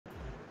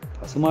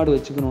பசுமாடு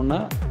வச்சுக்கணுன்னா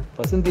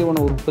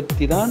பசுந்தீவன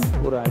உற்பத்தி தான்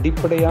ஒரு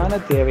அடிப்படையான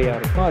தேவையாக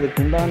இருக்கும்.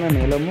 அதுக்குண்டான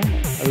நிலமும்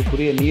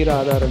அதுக்குரிய நீர்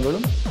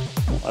ஆதாரங்களும்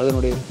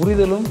அதனுடைய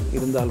புரிதலும்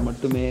இருந்தால்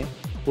மட்டுமே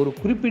ஒரு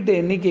குறிப்பிட்ட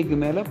எண்ணிக்கைக்கு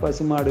மேலே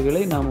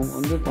பசுமாடுகளை நாம்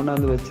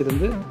கொண்டாந்து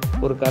வச்சிருந்து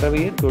ஒரு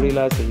கறவையை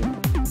தொழிலாக செய்யணும்.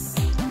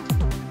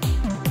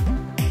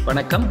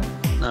 வணக்கம்,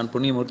 நான்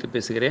புண்ணியமூர்த்தி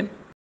பேசுகிறேன்.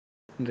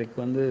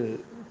 இன்றைக்கு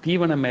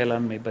தீவன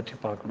மேலாண்மை பற்றி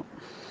பார்க்கணும்.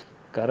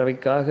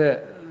 கறவைக்காக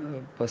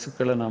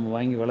பசுக்களை நாம்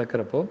வாங்கி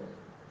வளர்க்குறப்போ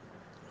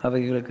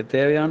அவைகளுக்கு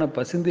தேவையான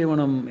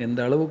பசுந்தீவனம் எந்த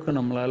அளவுக்கு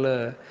நம்மளால்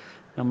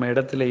நம்ம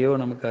இடத்துலையோ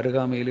நமக்கு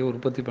அருகாமையிலையோ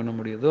உற்பத்தி பண்ண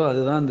முடியுதோ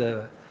அதுதான் அந்த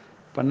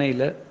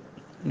பண்ணையில்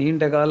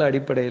நீண்ட கால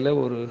அடிப்படையில்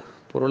ஒரு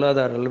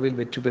பொருளாதார அளவில்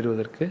வெற்றி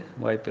பெறுவதற்கு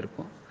வாய்ப்பு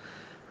இருக்கும்.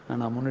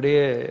 நான்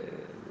முன்னாடியே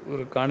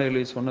ஒரு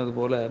காணொளியில் சொன்னது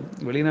போல்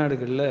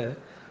வெளிநாடுகளில்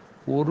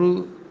 1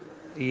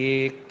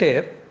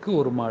 ஹெக்டேருக்கு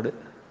ஒரு மாடு,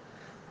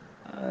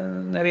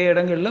 நிறைய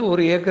இடங்களில்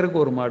 1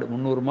 ஏக்கருக்கு ஒரு மாடு,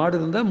 300 மாடு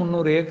இருந்தால்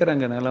 300 ஏக்கர்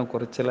அங்கே நிலம்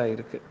குறைச்சலாக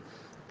இருக்குது.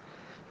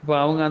 இப்போ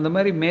அவங்க அந்த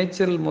மாதிரி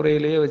மேய்ச்சல்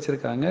முறையிலேயே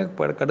வச்சுருக்காங்க.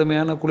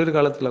 கடுமையான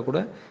குளிர்காலத்தில் கூட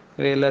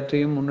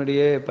எல்லாத்தையும்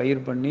முன்னாடியே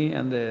பயிர் பண்ணி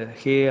அந்த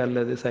ஹே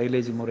அல்லது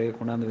சைலேஜ் முறையை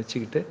கொண்டாந்து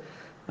வச்சுக்கிட்டு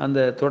அந்த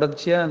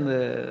தொடர்ச்சியாக அந்த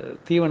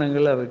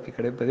தீவனங்கள் அவருக்கு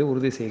கிடைப்பதை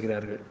உறுதி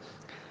செய்கிறார்கள்.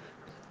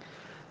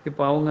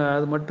 இப்போ அவங்க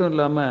அது மட்டும்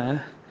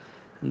இல்லாமல்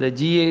இந்த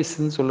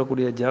ஜிஐஎஸ்ன்னு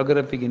சொல்லக்கூடிய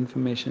ஜியாகிரபிக்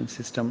இன்ஃபர்மேஷன்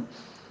சிஸ்டம்,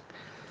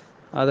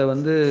 அதை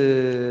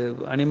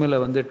அனிமலை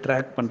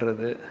ட்ராக்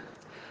பண்ணுறது,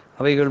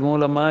 அவைகள்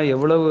மூலமாக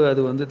எவ்வளவு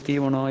அது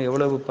தீவனம்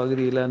எவ்வளவு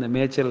பகுதியில் அந்த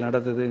மேய்ச்சல்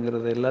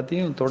நடத்துதுங்கிறது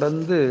எல்லாத்தையும்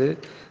தொடர்ந்து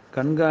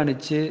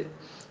கண்காணித்து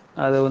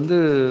அதை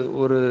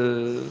ஒரு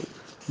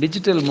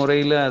டிஜிட்டல்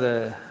முறையில் அதை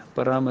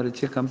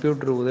பராமரித்து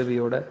கம்ப்யூட்டர்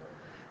உதவியோடு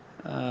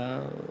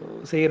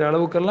செய்கிற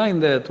அளவுக்கெல்லாம்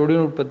இந்த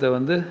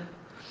தொழில்நுட்பத்தை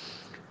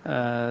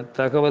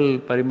தகவல்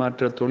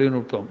பரிமாற்ற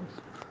தொழில்நுட்பம்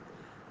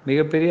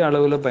மிகப்பெரிய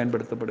அளவில்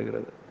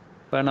பயன்படுத்தப்படுகிறது.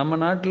 இப்போ நம்ம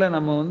நாட்டில்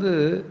நம்ம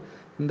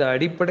இந்த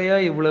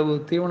அடிப்படையாக இவ்வளவு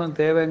தீவனம்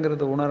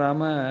தேவைங்கிறத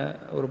உணராமல்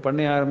ஒரு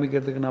பண்ணை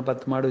ஆரம்பிக்கிறதுக்கு நான்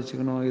 10 மாடு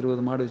வச்சுக்கணும்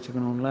 20 மாடு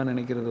வச்சுக்கணும்லாம்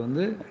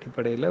நினைக்கிறது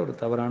அடிப்படையில் ஒரு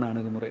தவறான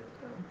அணுகுமுறை.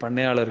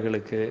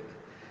 பண்ணையாளர்களுக்கு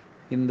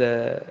இந்த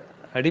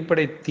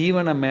அடிப்படை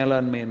தீவன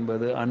மேலாண்மை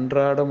என்பது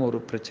அன்றாடம் ஒரு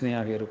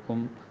பிரச்சனையாக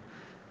இருக்கும்.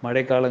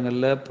 மழை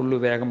காலங்களில் புல்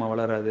வேகமாக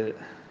வளராது,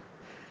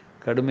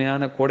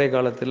 கடுமையான கோடை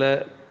காலத்தில்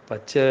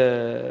பச்சை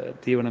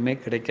தீவனமே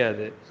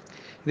கிடைக்காது.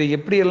 இதை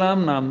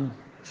எப்படியெல்லாம் நாம்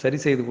சரி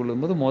செய்து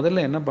கொள்ளும்போது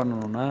முதல்ல என்ன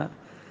பண்ணணும்னா,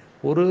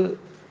 ஒரு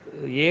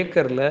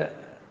ஏக்கரில்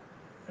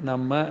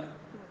நம்ம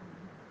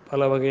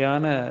பல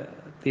வகையான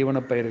தீவன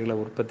பயிர்களை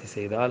உற்பத்தி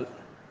செய்தால்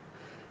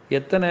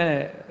எத்தனை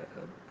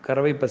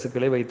கறவை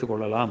பசுக்களை வைத்து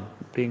கொள்ளலாம்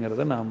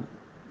அப்படிங்கிறத நாம்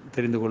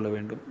தெரிந்து கொள்ள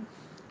வேண்டும்.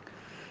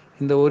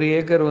 இந்த 1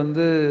 ஏக்கர்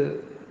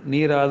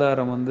நீர்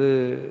ஆதாரம்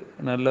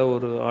நல்ல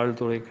ஒரு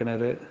ஆழ்துளை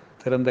கிணறு,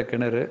 திறந்த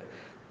கிணறு,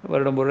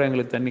 வருடம் பூரா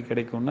எங்களுக்கு தண்ணி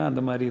கிடைக்கும்னா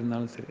அந்த மாதிரி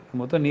இருந்தாலும் சரி,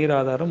 மொத்தம் நீர்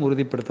ஆதாரம்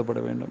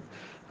உறுதிப்படுத்தப்பட வேண்டும்.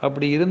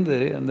 அப்படி இருந்து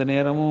அந்த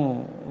நேரமும்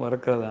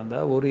வறக்கிறதா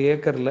இருந்தால் 1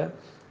 ஏக்கரில்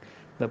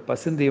இந்த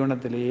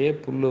பசுந்தீவனத்திலேயே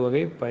புல்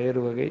வகை, பயிர்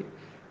வகை,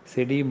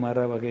 செடி மர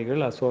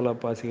வகைகள், அசோலா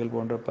பாசிகள்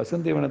போன்ற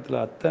பசுந்தீவனத்தில்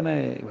அத்தனை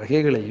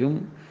வகைகளையும்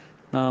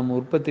நாம்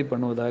உற்பத்தி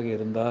பண்ணுவதாக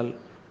இருந்தால்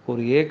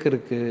 1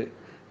 ஏக்கருக்கு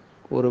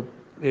ஒரு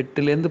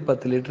 8லேருந்து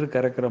 10 லிட்டர்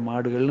கறக்கிற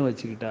மாடுகள்னு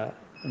வச்சுக்கிட்டா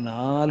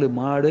 4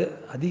 மாடு,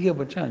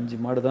 அதிகபட்சம்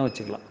 5 மாடு தான்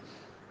வச்சுக்கலாம்.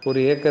 1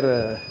 ஏக்கரை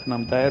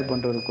நாம் தயார்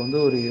பண்ணுறதுக்கு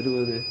ஒரு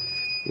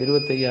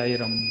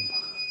 25,000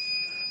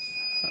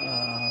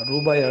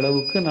 ரூபாய்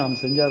அளவுக்கு நாம்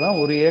செஞ்சால் தான்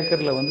 1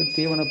 ஏக்கரில்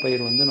தீவன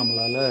பயிர்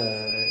நம்மளால்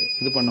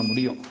இது பண்ண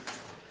முடியும்.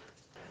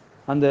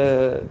 அந்த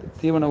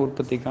தீவன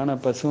உற்பத்திக்கான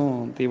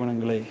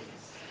தீவனங்களை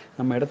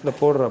நம்ம இடத்துல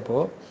போடுறப்போ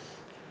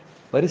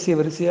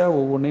வரிசையாக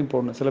ஒவ்வொன்றையும்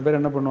போடணும். சில பேர்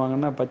என்ன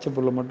பண்ணுவாங்கன்னா, பச்சை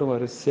புல்லை மட்டும்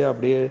வரிசையாக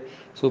அப்படியே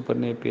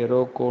சூப்பர் நேப்பியரோ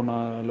கோ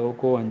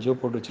 5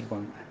 போட்டு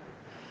வச்சுருப்பாங்க.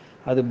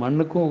 அது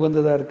மண்ணுக்கும்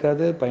உகந்ததாக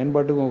இருக்காது,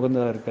 பயன்பாட்டுக்கும்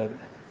உகந்ததாக இருக்காது.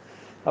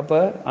 அப்போ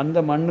அந்த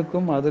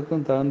மண்ணுக்கும்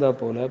அதுக்கும் தகுந்தா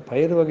போல்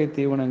பயிர் வகை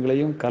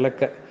தீவனங்களையும்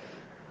கலக்க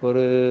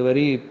ஒரு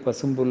வரி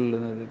பசும்புல்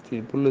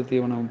புல்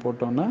தீவனம்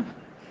போட்டோம்னா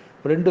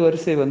 2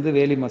 வரிசை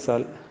வேலி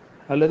மசால்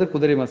அல்லது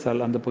குதிரை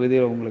மசால் அந்த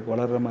பகுதியில் உங்களுக்கு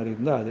வளர்கிற மாதிரி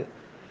இருந்தால்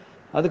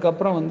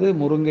அதுக்கப்புறம்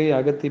முருங்கை,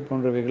 அகத்தி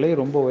போன்றவைகளை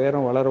ரொம்ப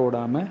உயரம் வளர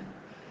விடாமல்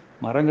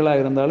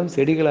மரங்களாக இருந்தாலும்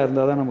செடிகளாக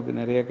இருந்தால் தான் நமக்கு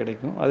நிறைய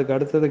கிடைக்கும். அதுக்கு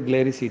அடுத்தது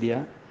கிளேரிசீடியா,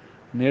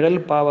 நிழல்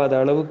பாவாத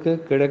அளவுக்கு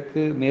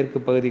கிழக்கு மேற்கு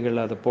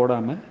பகுதிகளில் அதை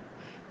போடாமல்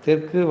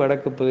தெற்கு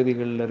வடக்கு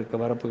பகுதிகளில் இருக்க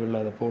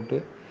வரப்புகளில் அதை போட்டு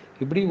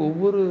இப்படி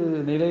ஒவ்வொரு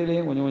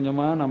நிலையிலையும் கொஞ்சம்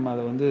கொஞ்சமாக நம்ம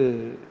அதை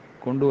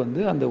கொண்டு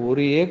அந்த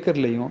 1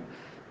 ஏக்கர்லேயும்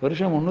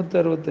வருஷம்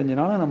 365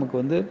 நாளும்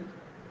நமக்கு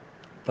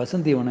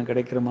பசுந்தீவனம்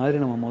கிடைக்கிற மாதிரி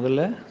நம்ம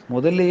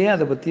முதல்லையே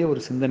அதை பற்றிய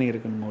ஒரு சிந்தனை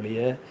இருக்கணும்.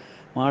 மொழியை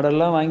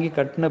மாடெல்லாம் வாங்கி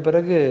கட்டின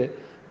பிறகு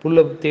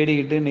புல்லை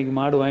தேடிக்கிட்டு இன்றைக்கி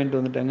மாடு வாங்கிட்டு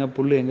வந்துட்டாங்க,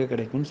 புல் எங்கே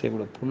கிடைக்கும்னு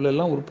செய்யக்கூடாது.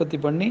 புல்லெல்லாம் உற்பத்தி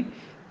பண்ணி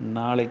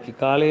நாளைக்கு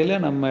காலையில்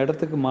நம்ம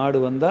இடத்துக்கு மாடு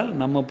வந்தால்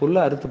நம்ம புல்லை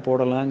அறுத்து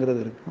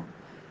போடலாங்கிறது இருக்கும்.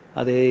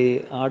 அதை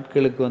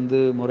ஆட்களுக்கு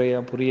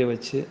முறையாக புரிய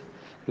வச்சு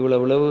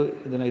இவ்வளவு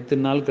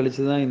இத்தனை நாள்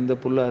கழித்து தான் இந்த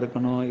புல்லை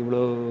அறுக்கணும்,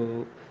 இவ்வளோ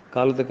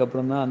காலத்துக்கு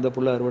அப்புறம் தான் அந்த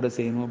புல்லை அறுவடை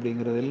செய்யணும்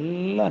அப்படிங்கிறது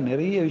எல்லாம்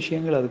நிறைய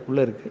விஷயங்கள்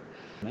அதுக்குள்ளே இருக்குது.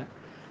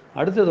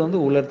 அடுத்தது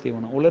உலர்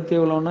தீவனம். உலர்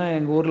தீவனம்னா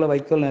எங்கள் ஊரில்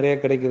வைக்கோல் நிறையா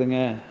கிடைக்குதுங்க,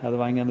 அதை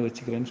வாங்கியாந்து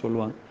வச்சுக்கிறேன்னு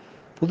சொல்லுவாங்க.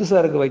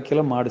 புதுசாக இருக்க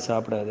வைக்கல மாடு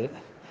சாப்பிடாது.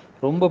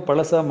 ரொம்ப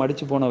பழசாக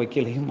மடித்து போன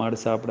வைக்கலையும் மாடு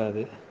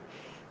சாப்பிடாது.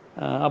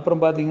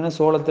 அப்புறம் பார்த்திங்கன்னா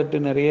சோளத்தட்டு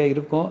நிறைய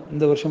இருக்கும்.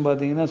 இந்த வருஷம்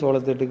பார்த்திங்கன்னா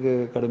சோளத்தட்டுக்கு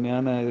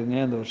கடுமையான இதுங்க,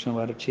 இந்த வருஷம்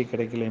வறட்சி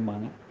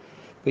கிடைக்கலைம்பாங்க.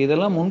 இப்போ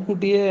இதெல்லாம்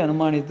முன்கூட்டியே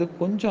அனுமானித்து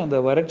கொஞ்சம் அந்த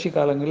வறட்சி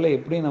காலங்களில்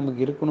எப்படி நமக்கு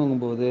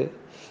இருக்கணுங்கும்போது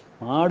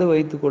மாடு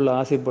வைத்துக்கொள்ள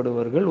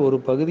ஆசைப்படுபவர்கள் ஒரு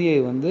பகுதியை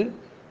வந்து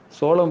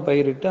சோளம்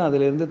பயிரிட்டு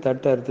அதிலேருந்து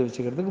தட்டை அறுத்து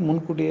வச்சுக்கிறதுக்கு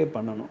முன்கூட்டியே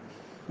பண்ணணும்.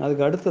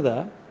 அதுக்கு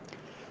அடுத்ததாக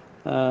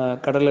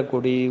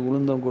கடலைக்கொடி,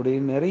 உளுந்தங்கொடி,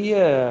 நிறைய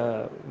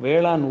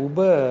வேளாண் உப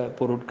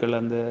பொருட்கள்,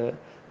 அந்த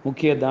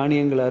முக்கிய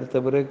தானியங்கள் அறுத்த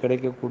பிறகு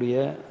கிடைக்கக்கூடிய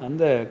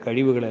அந்த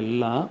கழிவுகள்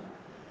எல்லாம்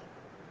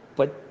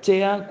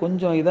பச்சையாக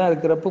கொஞ்சம் இதாக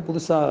இருக்கிறப்ப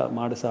புதுசாக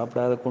மாடு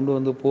சாப்பிடாத கொண்டு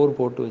வந்து போர்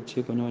போட்டு வச்சு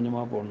கொஞ்சம்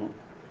கொஞ்சமாக போடணும்.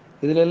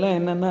 இதிலெல்லாம்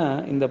என்னென்னா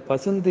இந்த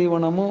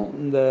பசுந்தீவனமும்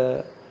இந்த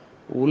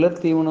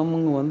உலர்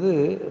தீவனமும் வந்து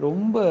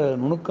ரொம்ப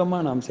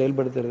நுணுக்கமாக நாம்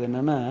செயல்படுத்துறது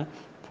என்னென்னா,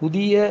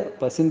 புதிய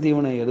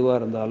பசுந்தீவனம் எதுவாக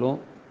இருந்தாலும்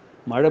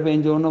மழை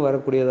பெஞ்சோன்னு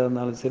வரக்கூடியதாக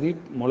இருந்தாலும் சரி,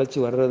 முளைச்சி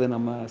வர்றது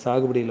நம்ம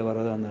சாகுபடியில்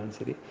வர்றதாக இருந்தாலும்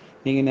சரி,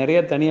 நீங்கள் நிறையா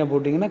தனியாக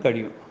போட்டிங்கன்னா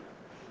கழியும்.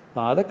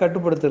 அதை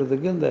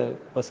கட்டுப்படுத்துறதுக்கு இந்த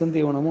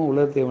பசுந்தீவனமும்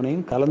உலர்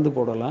தீவனையும் கலந்து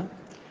போடலாம்.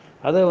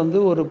 அதை வந்து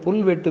ஒரு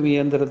புல் வெட்டும்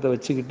இயந்திரத்தை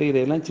வச்சுக்கிட்டு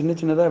இதையெல்லாம் சின்ன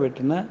சின்னதாக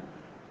வெட்டினா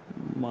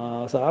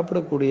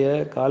சாப்பிடக்கூடிய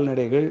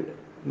கால்நடைகள்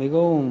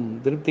மிகவும்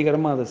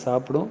திருப்திகரமாக அதை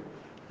சாப்பிடும்.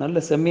 நல்ல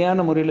செம்மையான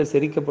முறையில்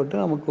செரிக்கப்பட்டு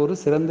நமக்கு ஒரு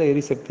சிறந்த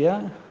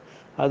எரிசக்தியாக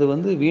அது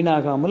வந்து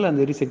வீணாகாமல் அந்த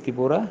எரிசக்தி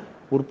பூரா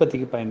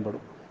உற்பத்திக்கு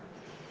பயன்படும்.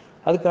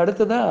 அதுக்கு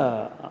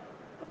அடுத்ததாக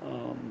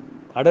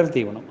அடர்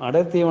தீவனம்.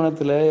 அடர்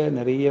தீவனத்தில்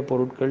நிறைய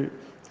பொருட்கள்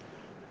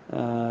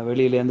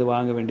வெளியிலேருந்து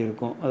வாங்க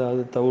வேண்டியிருக்கும்.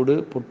 அதாவது தவிடு,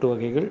 புட்டு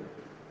வகைகள்,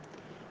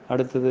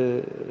 அடுத்தது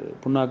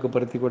புண்ணாக்கு,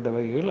 பருத்தி கொட்டை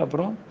வகைகள்,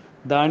 அப்புறம்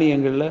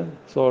தானியங்களில்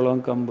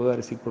சோளம், கம்பு,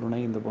 அரிசி, குருணை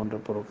இந்த போன்ற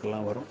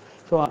பொருட்கள்லாம் வரும்.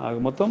 ஸோ ஆக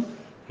மொத்தம்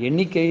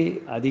எண்ணிக்கை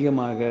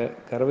அதிகமாக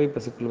கறவை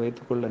பசுக்கள்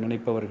வைத்துக்கொள்ள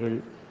நினைப்பவர்கள்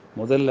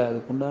முதல்ல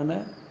அதுக்குண்டான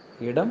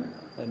இடம்,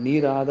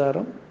 நீர்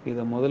ஆதாரம்,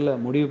 இதை முதல்ல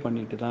முடிவு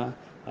பண்ணிட்டு தான்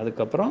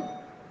அதுக்கப்புறம்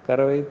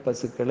கறவை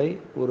பசுக்களை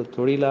ஒரு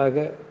தொழிலாக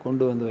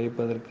கொண்டு வந்து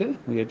வைப்பதற்கு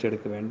முயற்சி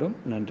எடுக்க வேண்டும்.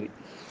 நன்றி.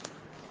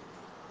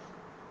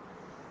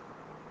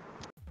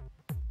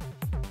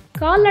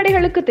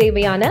 கால்நடைகளுக்கு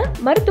தேவையான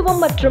மருத்துவம்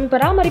மற்றும்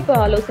பராமரிப்பு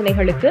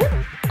ஆலோசனைகளுக்கு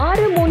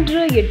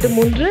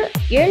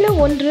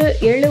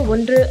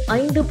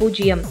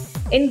 6383717150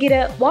 என்கிற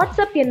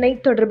வாட்ஸ்அப் எண்ணை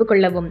தொடர்பு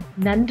கொள்ளவும்.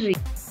 நன்றி.